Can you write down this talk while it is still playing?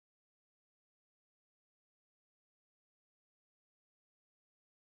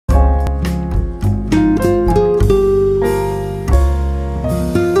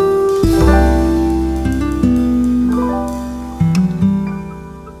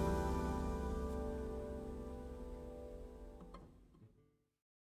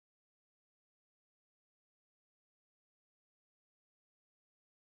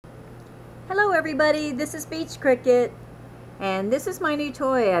everybody, this is Beach Cricket, and this is my new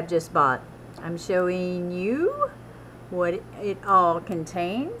toy I've just bought. I'm showing you what it all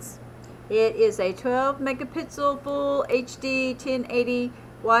contains. It is a 12 megapixel full HD 1080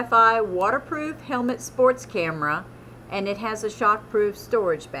 Wi-Fi waterproof helmet sports camera, and it has a shockproof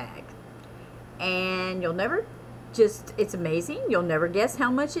storage bag. And it's amazing, you'll never guess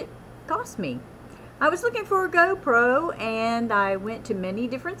how much it cost me. I was looking for a GoPro, and I went to many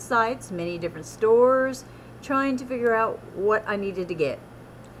different sites, many different stores, trying to figure out what I needed to get.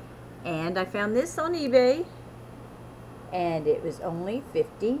 And I found this on eBay, and it was only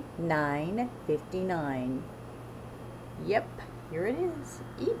 $59.59. Yep, here it is,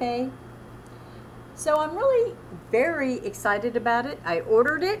 eBay. So I'm really very excited about it. I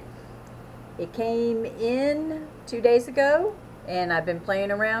ordered it. It came in 2 days ago, and I've been playing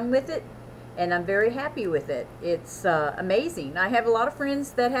around with it. And I'm very happy with it. It's amazing. I have a lot of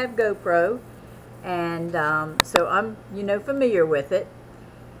friends that have GoPro, and so I'm, familiar with it.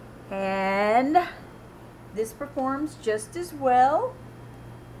 And this performs just as well.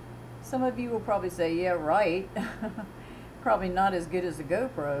 Some of you will probably say, yeah, right. Probably not as good as a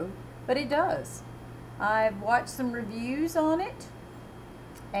GoPro, but it does. I've watched some reviews on it,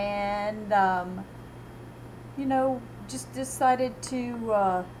 and just decided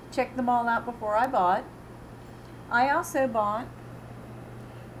to check them all out before I bought. I also bought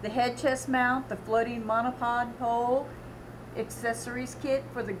the head chest mount, the floating monopod pole accessories kit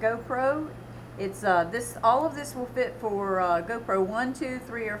for the GoPro. It's all of this will fit for GoPro 1, 2,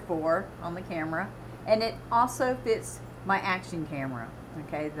 3, or 4 on the camera, and it also fits my action camera.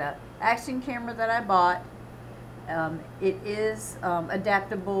 Okay, the action camera that I bought, it is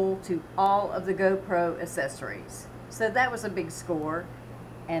adaptable to all of the GoPro accessories. So that was a big score.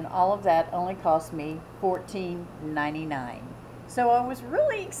 And all of that only cost me $14.99. So I was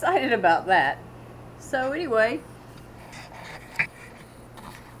really excited about that. So anyway,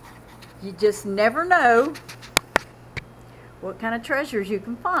 you just never know what kind of treasures you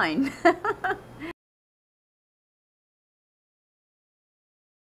can find.